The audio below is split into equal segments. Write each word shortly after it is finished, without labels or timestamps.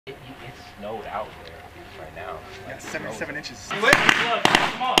snowed out there right now. Yeah, 77 inches. Wait. Blood,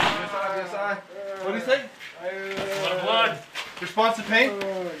 come on. What do you say? Blood. Responsive pain?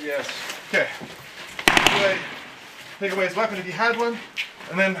 Yes. Okay. Take away his weapon if he had one.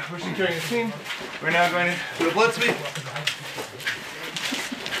 And then we're securing his team. We're now going to do a blood sweep.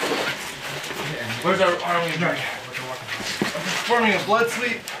 Where's our army drink? Performing a blood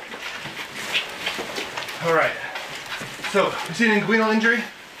sweep. Alright. So, we've seen an inguinal injury.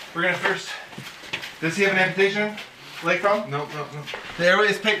 We're going to first... Does he have an amputation? Leg from? No. The airway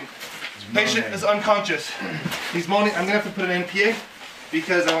is patent. Patient is unconscious. He's moaning. I'm going to have to put an NPA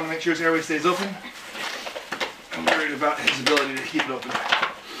because I want to make sure his airway stays open. I'm worried about his ability to keep it open.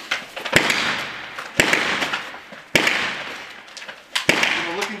 I'm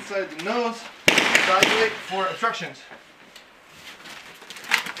going to look inside the nose, evaluate for obstructions.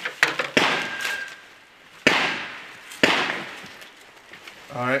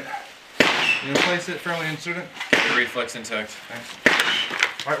 Alright. You're going to place it, firmly insert it. The reflex intact.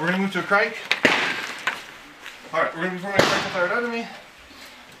 Thanks. Alright, we're going to move to a crike. Alright, we're going to be performing a cricothyroidotomy.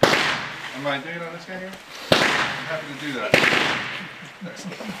 Am I doing it on this guy here? I'm happy to do that.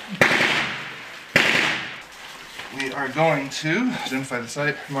 Excellent. We are going to identify the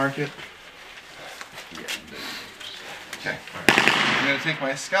site, mark it. Okay. I'm going to take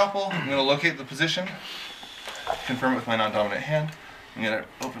my scalpel, I'm going to locate the position, confirm it with my non-dominant hand. I'm going to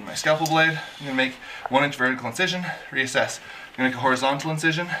open my scalpel blade, I'm going to make 1 inch vertical incision, reassess. I'm going to make a horizontal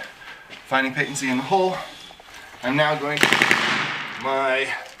incision, finding patency in the hole. I'm now going to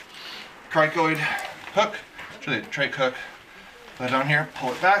my cricoid hook, it's really a trach hook, put it on here,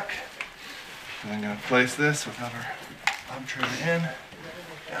 pull it back, and I'm going to place this without our arbitrator in,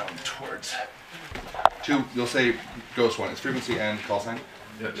 down towards 2, you'll say ghost 1, it's frequency and call sign.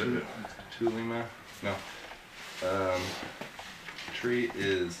 Yeah. 2 Lima, no. Tree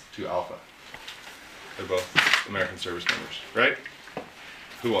is 2 Alpha. They're both American service members, right?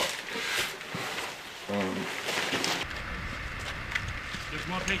 Who are? There's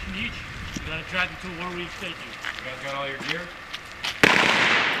one patient each. We're gonna track you to where we take you. You guys got all your gear? I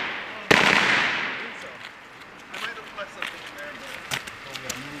might have left something in there, but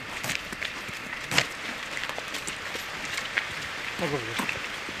I'll go with this.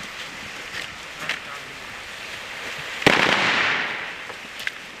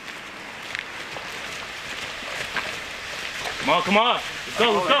 Come on. Let's go,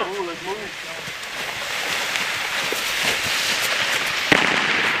 let's go. Let's move.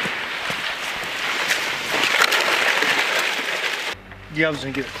 Yeah, I was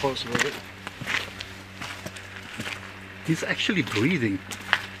gonna get close a little bit. He's actually breathing.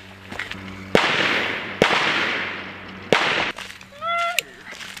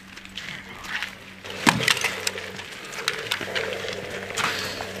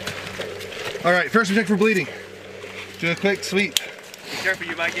 all right, first we check for bleeding. Do a quick sweep. Be careful,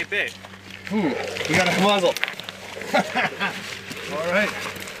 you might get bit. Ooh, we got a muzzle. All right,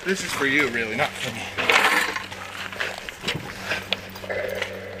 this is for you, really, not for me.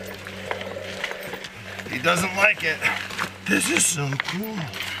 He doesn't like it. This is so cool.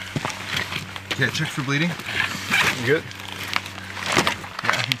 Okay, check for bleeding. You good?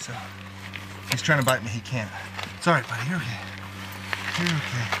 Yeah, I think so. He's trying to bite me, he can't. It's all right, buddy, you're okay. You're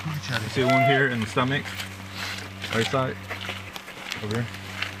okay, we'll get you out of See here. one here in the stomach, right side, over here.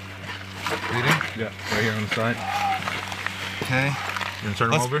 Bleeding? Yeah, right here on the side. Okay. You gonna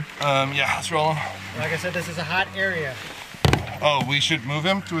turn him over? Yeah, let's roll him. Like I said, this is a hot area. Oh, we should move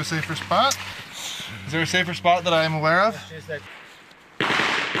him to a safer spot? Is there a safer spot that I am aware of? It's just that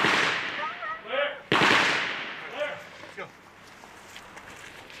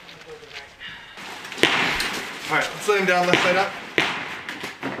Alright, let's lay him down left side up.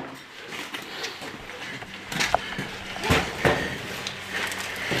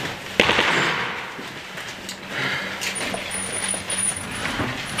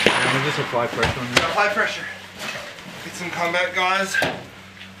 I'm gonna just apply pressure on you. Apply pressure. Get some combat gauze.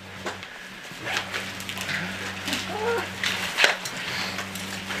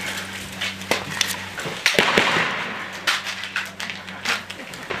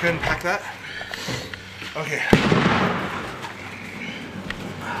 Go ahead and pack that. Okay.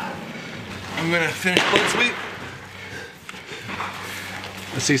 I'm gonna finish blood sweep.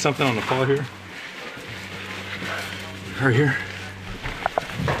 I see something on the paw here. Right here.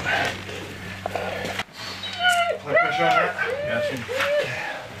 Apply pressure on that. Gotcha.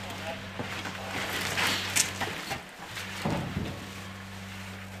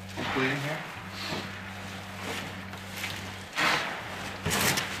 Bleeding here.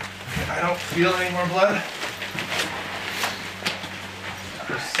 Okay, I don't feel any more blood.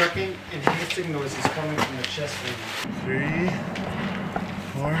 sucking and hissing noises coming from the chest region. 3,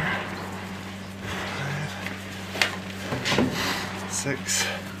 4, 5, 6,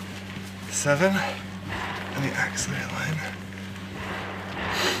 7, and the axillary line.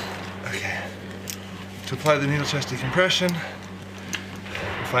 Okay. To apply the needle chest decompression,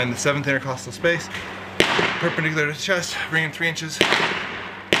 find the 7th intercostal space, perpendicular to the chest, bring in 3 inches,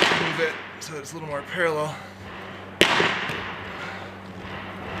 move it so it's a little more parallel.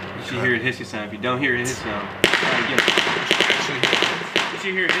 You should hear a hissy sound. If you don't hear a hissy sound, try again. You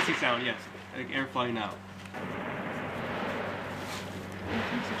should hear a hissy sound, yes. Like air flying out.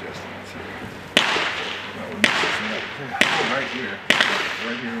 Right here.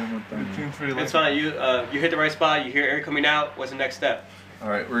 Right here one more time. It's fine. You hit the right spot. You hear air coming out. What's the next step? All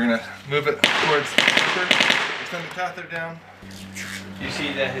right, we're gonna move it towards the upper, extend the catheter down. You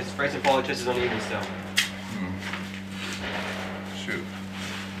see that his right symbolic chest is uneven still. Shoot.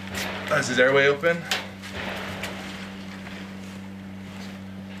 Is his airway open?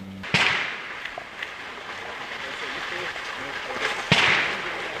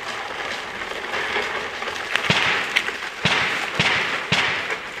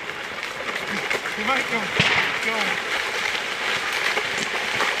 You might go.